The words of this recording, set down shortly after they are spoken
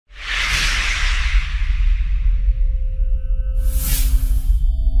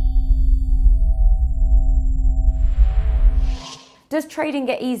does trading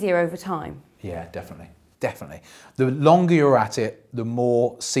get easier over time? Yeah, definitely. Definitely. The longer you're at it, the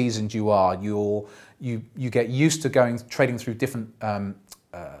more seasoned you are. You get used to trading through different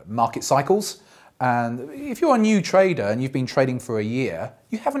market cycles. And if you're a new trader and you've been trading for a year,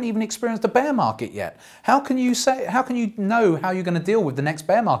 you haven't even experienced a bear market yet. How can you know how you're going to deal with the next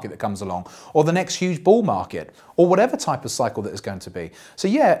bear market that comes along, or the next huge bull market, or whatever type of cycle that is going to be? So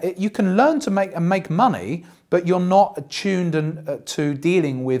yeah, you can learn to make money, but you're not attuned to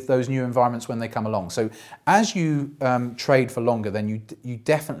dealing with those new environments when they come along. So as you trade for longer, then it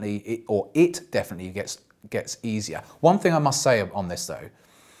definitely gets easier. One thing I must say on this though,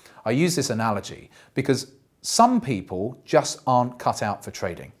 I use this analogy because some people just aren't cut out for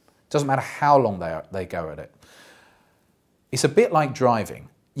trading. Doesn't matter how long they go at it. It's a bit like driving.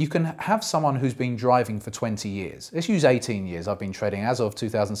 You can have someone who's been driving for 20 years. Let's use 18 years. I've been trading as of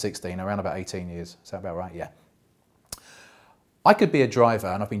 2016, around about 18 years. Is that about right? Yeah. I could be a driver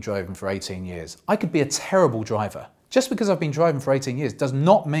and I've been driving for 18 years. I could be a terrible driver. Just because I've been driving for 18 years does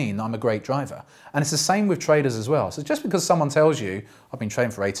not mean I'm a great driver. And it's the same with traders as well. So just because someone tells you, I've been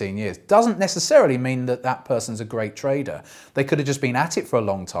trading for 18 years, doesn't necessarily mean that that person's a great trader. They could have just been at it for a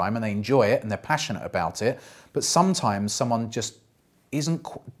long time and they enjoy it and they're passionate about it. But sometimes someone just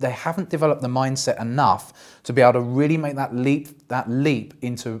they haven't developed the mindset enough to be able to really make that leap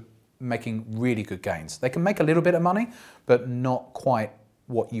into making really good gains. They can make a little bit of money, but not quite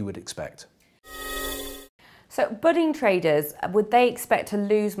what you would expect. So budding traders, would they expect to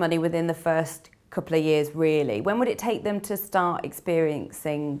lose money within the first couple of years really? When would it take them to start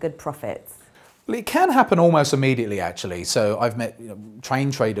experiencing good profits? Well, it can happen almost immediately actually. So I've met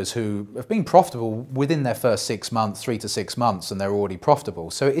trained traders who have been profitable within their first 6 months, 3 to 6 months, and they're already profitable.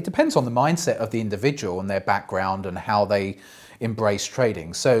 So it depends on the mindset of the individual and their background and how they embrace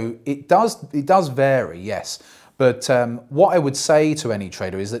trading. So it does vary, yes. But what I would say to any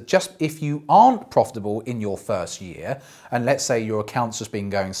trader is that just if you aren't profitable in your first year, and let's say your account's just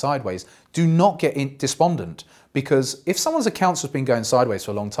been going sideways, do not get despondent. Because if someone's account's just been going sideways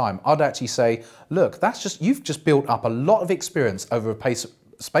for a long time, I'd actually say, look, you've just built up a lot of experience over a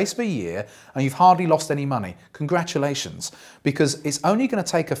space of a year and you've hardly lost any money. Congratulations. Because it's only going to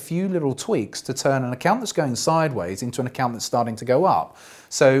take a few little tweaks to turn an account that's going sideways into an account that's starting to go up.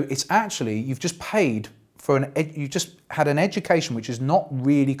 So it's actually, you've just paid you just had an education which has not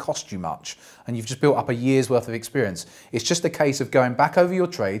really cost you much, and you've just built up a year's worth of experience. It's just a case of going back over your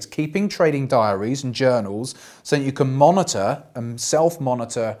trades, keeping trading diaries and journals so that you can monitor and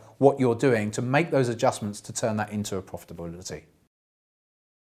self-monitor what you're doing to make those adjustments to turn that into a profitability.